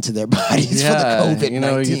disinfectant into their bodies for the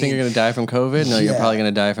COVID-19. You think you're going to die from COVID? No, you're Yeah. probably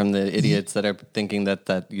going to die from the idiots that are thinking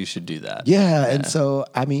that you should do that. Yeah, and so,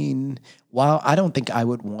 I mean, while I don't think I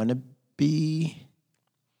would want to be,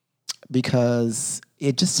 because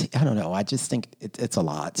it just, I don't know, I just think it's a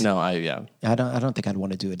lot. No, I don't think I'd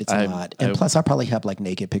want to do it. It's a lot. And plus, I probably have like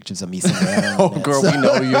naked pictures of me somewhere. Oh, girl, we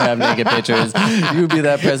know you have naked pictures. You'd be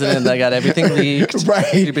that president that got everything leaked.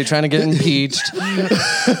 Right. You'd be trying to get impeached.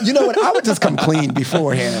 You know what? I would just come clean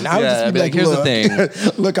beforehand. I would Yeah, just I'd be be like, like, here's the look,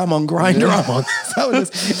 thing. look, I'm on Grindr. I'm on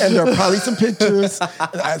this. And there are probably some pictures,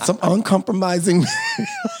 some uncompromising.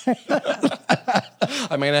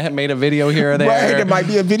 I mean, I have made a video here or there. Right, there might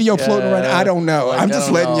be a video floating around. I don't know. Like, I'm I just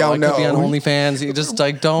don't letting y'all It know. could be on OnlyFans. You just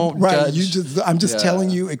like don't Right, judge. I'm just telling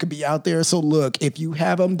you, it could be out there. So look, if you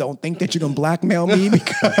have them, don't think that you're gonna blackmail me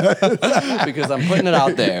because I'm putting it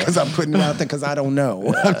out there. because I'm putting it out there because I don't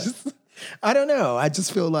know. I don't know. I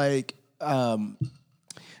just feel like,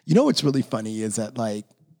 what's really funny is that like,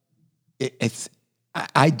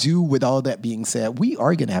 I do, with all that being said, we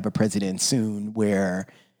are going to have a president soon where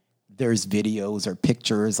there's videos or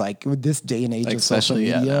pictures, like with this day and age Like of social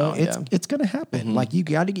especially, media, now, it's going to happen. Like you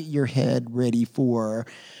got to get your head ready for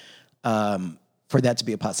that to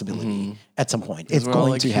be a possibility at some point. It's We're all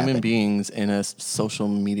going like to human happen. beings in a social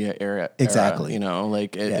media era. Exactly. You know,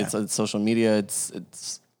 like it's social media.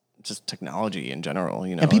 It's just technology in general.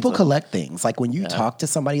 You know, And people It's collect things. Like when you talk to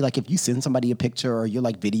somebody, like if you send somebody a picture or you're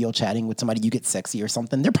like video chatting with somebody, you get sexy or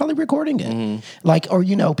something, they're probably recording it. Like, or,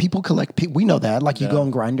 you know, people collect, we know that. Like you go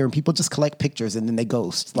on Grindr and people just collect pictures and then they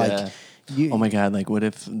ghost. Like, oh my God, like what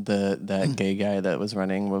if that gay guy that was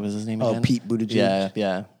running, what was his name again? Pete Buttigieg.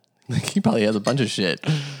 Yeah. Like he probably has a bunch of shit.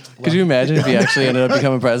 Could you imagine if he actually ended up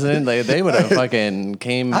becoming president? Like they would have fucking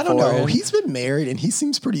came. I don't know. forward. He's been married and he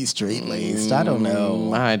seems pretty straight laced. I don't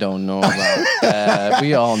know. I don't know about that.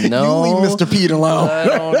 We all know. You leave Mr. Pete alone. I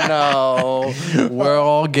don't know. We're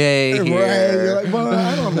all gay Right? here. You're like, well,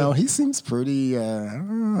 I don't know. He seems pretty. I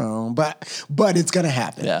don't know, but it's gonna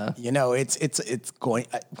happen. Yeah. You know, it's going.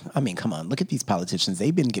 I mean, come on. Look at these politicians.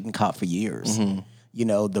 They've been getting caught for years. You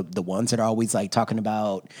know, the ones that are always like talking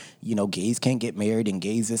about, you know, gays can't get married and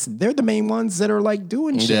gays this. They're the main ones that are like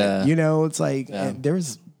doing shit. Yeah. You know, it's like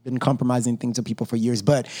there's been compromising things with people for years,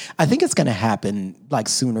 but I think it's going to happen like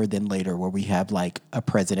sooner than later, where we have like a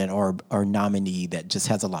president or nominee that just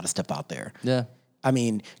has a lot of stuff out there. Yeah. I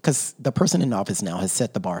mean, because the person in office now has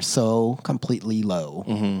set the bar so completely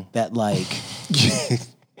low that, like,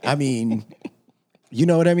 I mean, you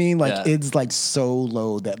know what I mean? Like, it's like so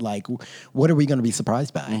low that, like, what are we going to be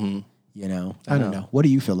surprised by? You know, I don't know. What do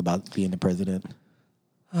you feel about being the president?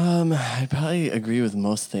 I probably agree with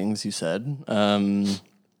most things you said.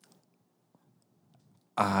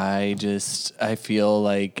 I feel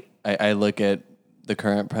like I look at the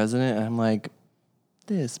current president and I'm like,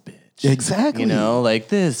 this bitch. Exactly. You know, like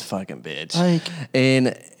this fucking bitch. Like,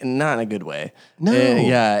 and not in a good way. No.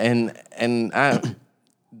 Yeah, and I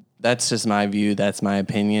that's just my view, that's my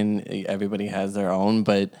opinion. Everybody has their own,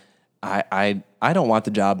 but I don't want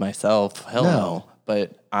the job myself. Hell no.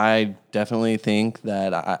 But I definitely think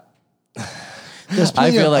that I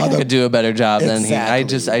feel like I could do a better job than he. I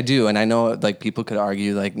do. And I know like people could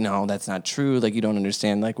argue like, no, that's not true. Like you don't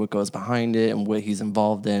understand like what goes behind it and what he's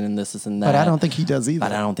involved in and this and that. But I don't think he does either.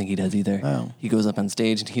 But I don't think he does either. No. He goes up on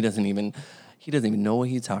stage and he doesn't even know what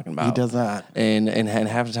he's talking about. He does not. And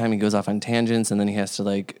half the time he goes off on tangents and then he has to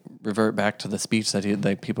like revert back to the speech that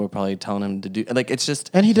like people are probably telling him to do. Like it's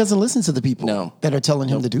just. And he doesn't listen to the people that are telling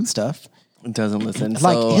him to do stuff. Doesn't listen.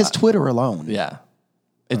 Like his Twitter alone. Yeah.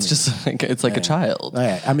 It's just like a child.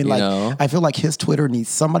 I mean, like, know? I feel like his Twitter needs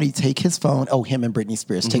somebody take his phone. Oh, him and Britney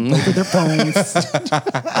Spears take both of their phones.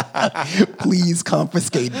 Please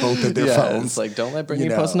confiscate both of their phones. It's like, don't let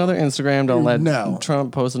Britney post another Instagram. Don't let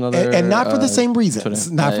Trump post another. And not for the same reasons.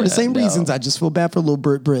 Twitter. Not for the same reasons. I just feel bad for little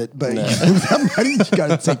Brit. But somebody, you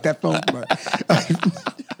got to take that phone from her.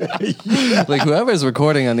 Like whoever's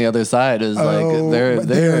recording on the other side is like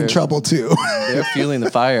they're in trouble too. They're feeling the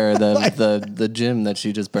fire, the gym that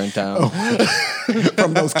she just burnt down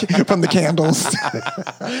from the candles.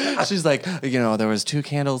 She's like, there was 2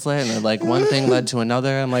 candles lit, and like one thing led to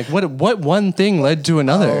another. I'm like, what one thing led to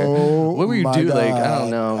another? What were you doing? Like, I don't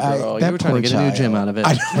know, girl. You were trying to get a new gym out of it.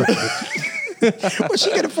 Well, she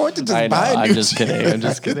can afford to just buy a new I'm just kidding. I'm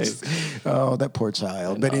just kidding. Oh, that poor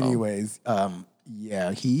child. But anyways,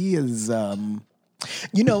 yeah, he is. My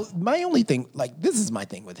only thing, like, this is my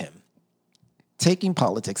thing with him, taking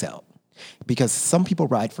politics out. Because some people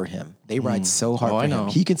ride for him. They ride so hard for him.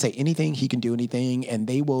 He can say anything. He can do anything. And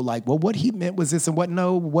they will like, well, what he meant was this and what?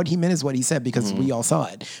 No, what he meant is what he said because we all saw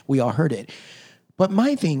it. We all heard it. But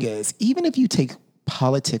my thing is, even if you take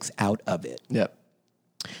politics out of it,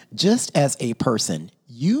 just as a person,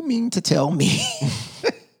 you mean to tell me,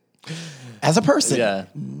 as a person,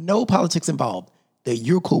 no politics involved, that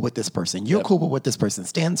you're cool with this person. You're cool with what this person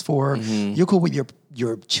stands for. You're cool with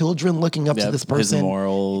your children looking up to this person. His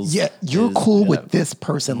morals. Yeah, you're cool with this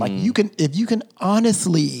person. Like if you can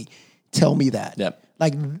honestly tell me that.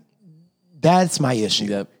 Like that's my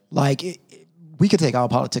issue. Like we could take all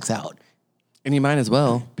politics out. And you might as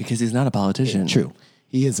well because he's not a politician. True.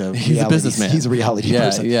 He's a businessman. He's a reality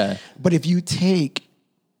person. Yeah. But if you take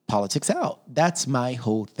politics out, that's my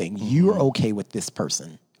whole thing. You're okay with this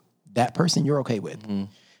person. That person you're okay with.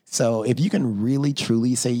 So if you can really,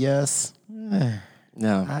 truly say yes, then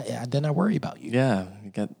I worry about you. Yeah, you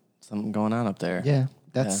got something going on up there. Yeah,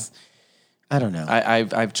 that's, I don't know.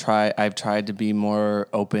 I've tried to be more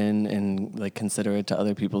open and like considerate to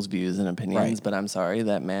other people's views and opinions, but I'm sorry,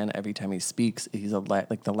 that man, every time he speaks, he's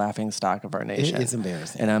like the laughing stock of our nation. It is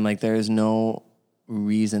embarrassing. And I'm like, there is no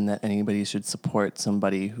reason that anybody should support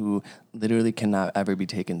somebody who literally cannot ever be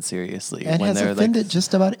taken seriously. And has offended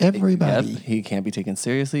just about everybody. Yep, he can't be taken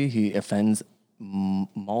seriously. He offends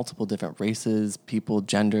multiple different races, people,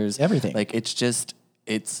 genders. Everything. Like, it's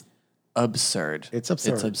absurd. It's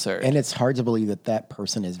absurd. It's absurd. And it's hard to believe that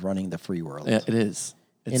person is running the free world. Yeah, it is.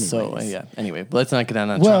 It's Anyways. Anyway, let's not get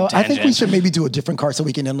on a Well, Trump I tangent. think we should maybe do a different card so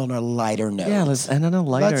we can end on a lighter note. Yeah, let's end on a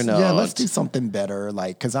lighter note. Yeah, let's do something better,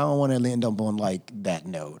 like, because I don't want to end up on like that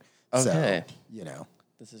note. Okay. So, you know.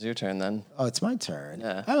 This is your turn then. Oh, it's my turn.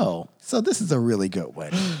 Yeah. Oh, so this is a really good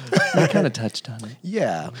one. I kind of touched on it.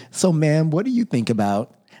 Yeah. So, ma'am, what do you think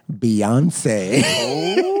about Beyonce?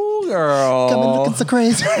 Oh, girl. Come and look at the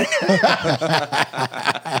crazy.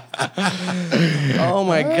 Oh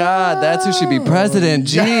my God, that's who should be president.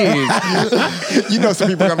 Jeez. You know, some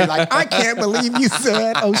people are gonna be like, I can't believe you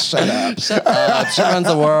said. Oh, shut up. Shut up. She runs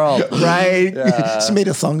the world. Right? She made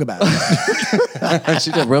a song about it.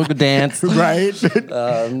 She did a real good dance. Right?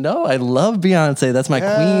 No, I love Beyonce. That's my queen.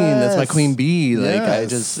 That's my queen bee. Like, I Yes.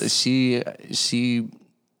 just, she,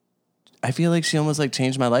 I feel like she almost like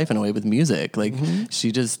changed my life in a way with music. Like,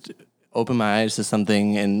 she just opened my eyes to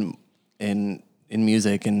something in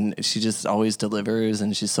music, and she just always delivers,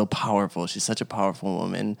 and she's so powerful. She's such a powerful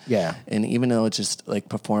woman. Yeah. And even though it's just like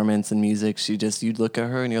performance and music, you'd look at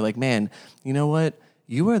her and you're like, man, you know what?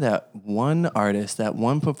 You were that one artist, that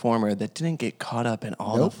one performer that didn't get caught up in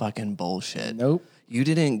all the fucking bullshit. Nope. You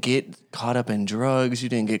didn't get caught up in drugs. You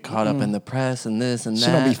didn't get caught up in the press and this and that. She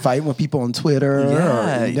don't be fighting with people on Twitter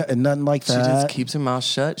and nothing like She that. just keeps her mouth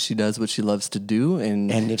shut. She does what she loves to do. And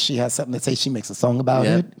if she has something to say, she makes a song about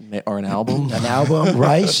it. Or an album. An album,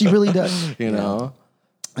 right? She really does. You know?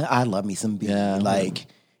 I love me some B. Yeah. Like,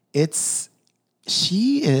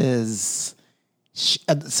 she is...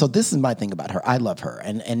 so this is my thing about her. I love her.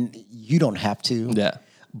 And you don't have to. Yeah.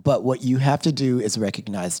 But what you have to do is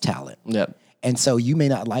recognize talent. Yep. And so you may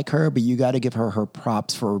not like her, but you got to give her her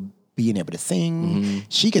props for being able to sing.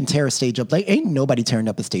 She can tear a stage up. Like, ain't nobody tearing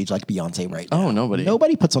up a stage like Beyonce right now. Oh, nobody.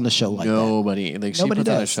 Nobody puts on a show like that. Nobody. Like, she Nobody puts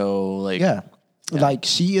on a does. show like... Yeah. Like,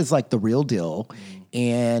 she is like the real deal.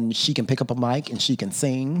 And she can pick up a mic and she can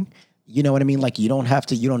sing. You know what I mean? Like, you don't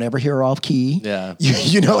ever hear her off key. Yeah.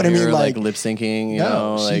 You know what I mean? You're, like lip syncing, you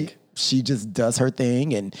know, like... She just does her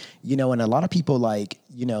thing. And, you know, and a lot of people like,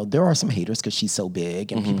 you know, there are some haters because she's so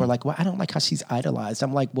big. And people are like, well, I don't like how she's idolized.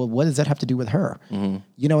 I'm like, well, what does that have to do with her?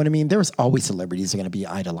 You know what I mean? There's always celebrities that are going to be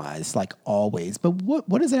idolized, like always. But what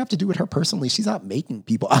does it have to do with her personally? She's not making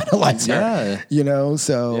people idolize her. You know?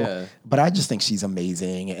 So, but I just think she's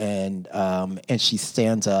amazing. And she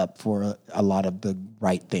stands up for a lot of the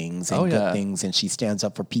right things and good things. And she stands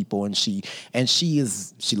up for people. And she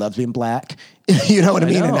loves being black. You know what I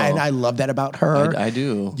mean? And I love that about her. I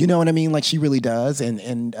do. You know what I mean? Like, she really does.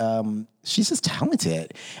 And she's just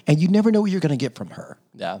talented. And you never know what you're going to get from her.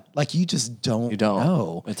 Yeah. Like, you just don't You don't.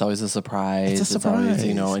 know. It's always a surprise. It's a surprise. Always,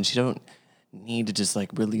 you know, and she don't need to just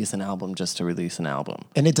like release an album just to release an album.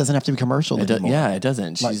 And it doesn't have to be commercial anymore. Yeah, it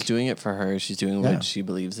doesn't. She's Like- doing it for her. She's doing what she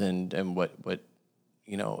believes in and what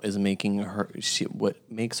you know is making her what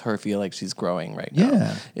makes her feel like she's growing right now.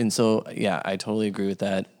 Yeah. And so I totally agree with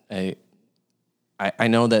that. I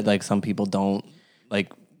know that like some people don't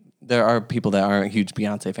like. There are people that aren't huge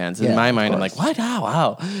Beyonce fans. In my mind, I'm like, what?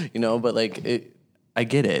 Wow, you know. But like, I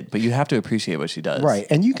get it. But you have to appreciate what she does, Right.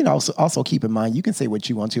 And you can also keep in mind, you can say what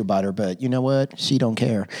you want to about her, but you know what? She don't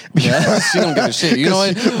care. Yeah, she don't give a shit. You know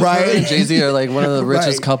what? Right. Her and Jay-Z are like one of the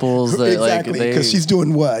richest Right. couples. That, Exactly. like, Because she's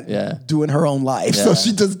doing what? Yeah. Doing her own life. Yeah. So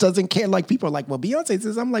she just doesn't care. Like, people are like, well, Beyonce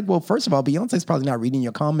says, I'm like, well, first of all, Beyonce's probably not reading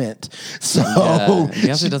your comment. So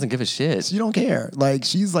Beyonce doesn't give a shit. she don't care. Like,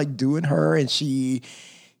 she's like doing her, and she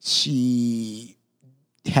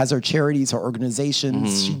has her charities, her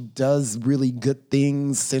organizations. She does really good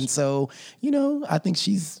things. And so, you know, I think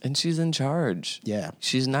she's in charge. Yeah.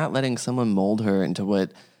 She's not letting someone mold her into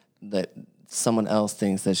what that someone else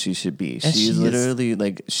thinks that she should be. And She's she is- literally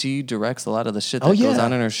like she directs a lot of the shit that goes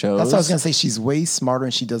on in her shows. That's what I was gonna say. She's way smarter,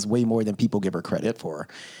 and she does way more than people give her credit for.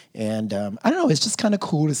 And I don't know. It's just kind of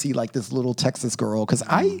cool to see like this little Texas girl, because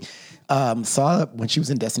I saw when she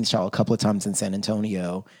was in Destiny's Child a couple of times in San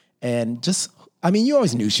Antonio, and just. I mean, you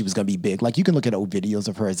always knew she was going to be big. Like, you can look at old videos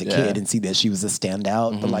of her as a kid and see that she was a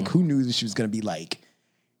standout. But, like, who knew that she was going to be, like,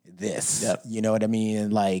 this? Yep. You know what I mean?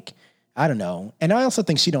 And, like, I don't know. And I also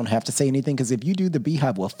think she don't have to say anything, because if you do, the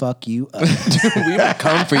Beehive will fuck you up. We will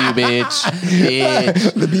come for you,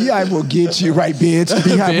 bitch. The Beehive will get you. Right, bitch? The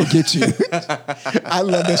Beehive will get you. I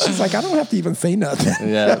love that. She's like, I don't have to even say nothing.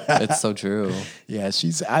 Yeah, it's so true. Yeah,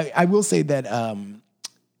 I will say that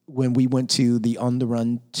when we went to the On the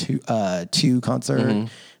Run 2 concert,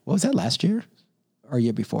 what was that, last year? or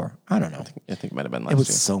year before. I don't know. I think it might have been last It was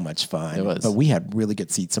year. so much fun. It was. But we had really good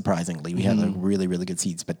seats, surprisingly. We had like really, really good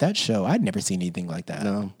seats. But that show, I'd never seen anything like that.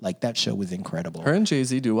 No. Like that show was incredible. Her and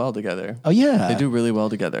Jay-Z do well together. Oh, yeah. They do really well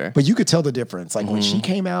together. But you could tell the difference. Like when she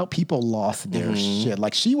came out, people lost their shit.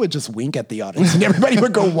 Like she would just wink at the audience and everybody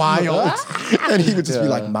would go wild. And he would just be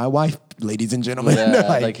like, my wife, ladies and gentlemen. Yeah,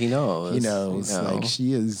 like he knows. He knows. You know. Like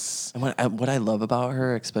she is. And what I love about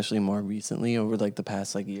her, especially more recently over like the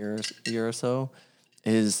past like year or so,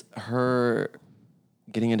 is her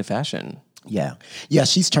getting into fashion. Yeah. Yeah,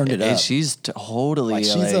 she's turned it up. She's totally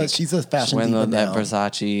Like, she's a fashion swindling diva that now.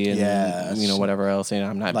 Versace and Yeah, you know whatever else.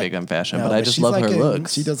 I'm not big on fashion, No, but I just she's love her like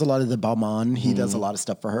looks. She does a lot of the Balmain. He does a lot of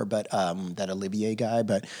stuff for her, but that Olivier guy.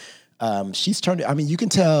 But she's turned. I mean, you can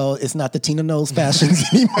tell it's not the Tina Knowles fashions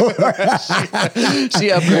anymore. She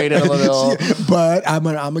upgraded a little. But I'm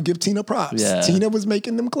gonna give Tina props. Yeah. Tina was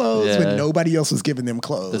making them clothes Yeah. when nobody else was giving them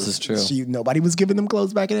clothes. This is true. Nobody was giving them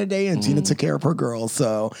clothes back in the day, and Tina took care of her girls.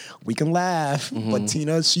 So we can laugh, but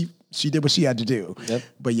Tina, she did what she had to do. Yep.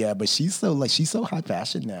 But yeah, but she's so high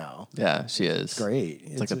fashion now. Yeah, she is. Great.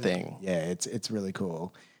 It's like a thing. Yeah, it's really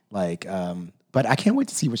cool. Like, but I can't wait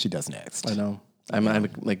to see what she does next. I know. I'm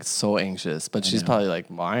like so anxious, but she's probably like,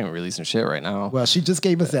 well, I ain't releasing shit right now. Well, she just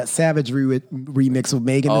gave us that Savage remix with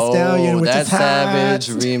Megan Thee Stallion, which that is hot. Savage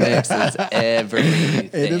remix is everything.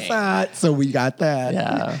 It is hot, so we got that.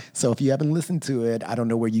 Yeah. So if you haven't listened to it, I don't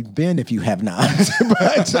know where you've been if you have not.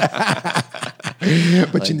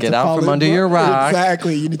 but you need get to out fall from in- under your rock.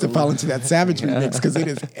 Exactly. You need to fall into that Savage remix because it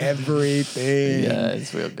is everything. Yeah,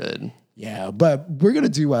 it's real good. Yeah, but we're gonna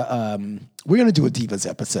do a Divas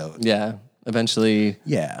episode. Yeah, eventually.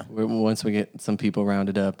 Yeah. Once we get some people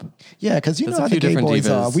rounded up. Yeah, because you There's know a how the few gay different boys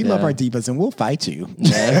are. divas, We love yeah. our divas, and we'll fight you.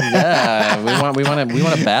 Yeah, we want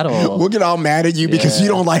to battle. We'll get all mad at you because Yeah. you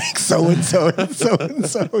don't like so and so and so and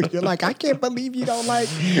so. You're like, I can't believe you don't like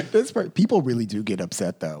this person. People really do get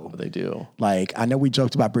upset though. They do. Like, I know we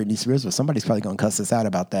joked about Britney Spears, but somebody's probably gonna cuss us out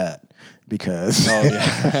about that because. Oh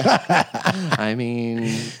yeah. I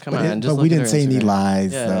mean, come on. Just but look we at didn't her say any Instagram.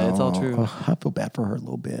 lies. Yeah, so. it's all true. Oh, I feel bad for her a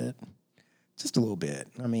little bit, just a little bit.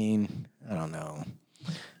 I mean, I don't know.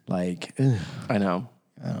 Like, ugh, I know.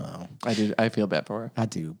 I don't know. I do. I feel bad for her. I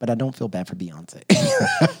do, but I don't feel bad for Beyonce.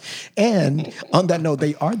 And on that note,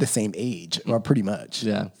 they are the same age, or pretty much.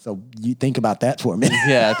 Yeah. So you think about that for a minute.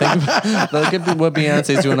 Yeah, look at what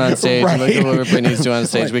Beyonce's doing on stage. Right. Look at what Britney's doing on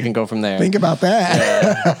stage. We can go from there. Think about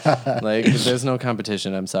that. Like, there's no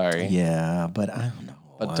competition. I'm sorry. Yeah, but I don't know.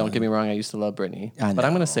 But don't get me wrong, I used to love Britney. I But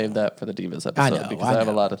I'm know. going to save that for the Divas episode I know, because I I have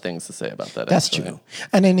a know. lot of things to say about that. That's actually. true.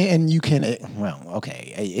 And you can,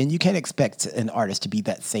 and you can't expect an artist to be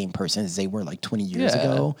that same person as they were like 20 years Yeah.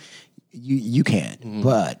 ago. You can,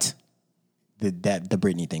 but the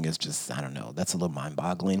Britney thing is just, I don't know. That's a little mind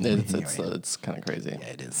boggling. It's kind of crazy. Yeah,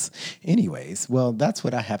 it is. Anyways, well, that's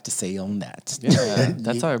what I have to say on that. Yeah,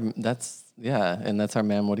 that's our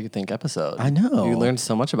Man, What Do You Think episode. I know. You learned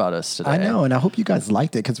so much about us today. I know, and I hope you guys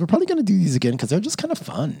liked it because we're probably going to do these again because they're just kind of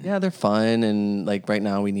fun. Yeah, they're fun, and like right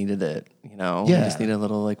now we needed it. Yeah. We just need a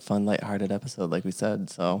little like fun, lighthearted episode, like we said.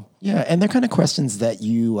 So Yeah, and they're kind of questions that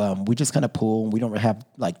we just kind of pull, and we don't have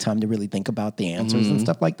like time to really think about the answers and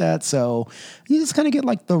stuff like that. So you just kind of get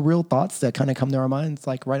like the real thoughts that kind of come to our minds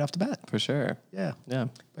like right off the bat. for sure. Yeah. Yeah.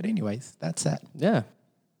 But anyways, that's that. Yeah.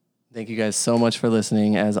 Thank you guys so much for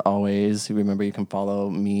listening. As always, remember you can follow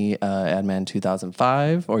me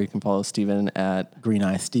Adman2005, or you can follow Steven at Green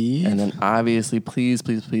Eye Steve. And then obviously, please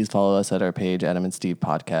follow us at our page, Adam and Steve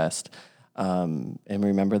Podcast. And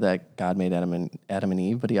remember that God made Adam and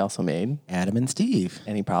Eve, but he also made Adam and Steve.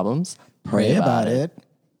 any problems? Pray about it.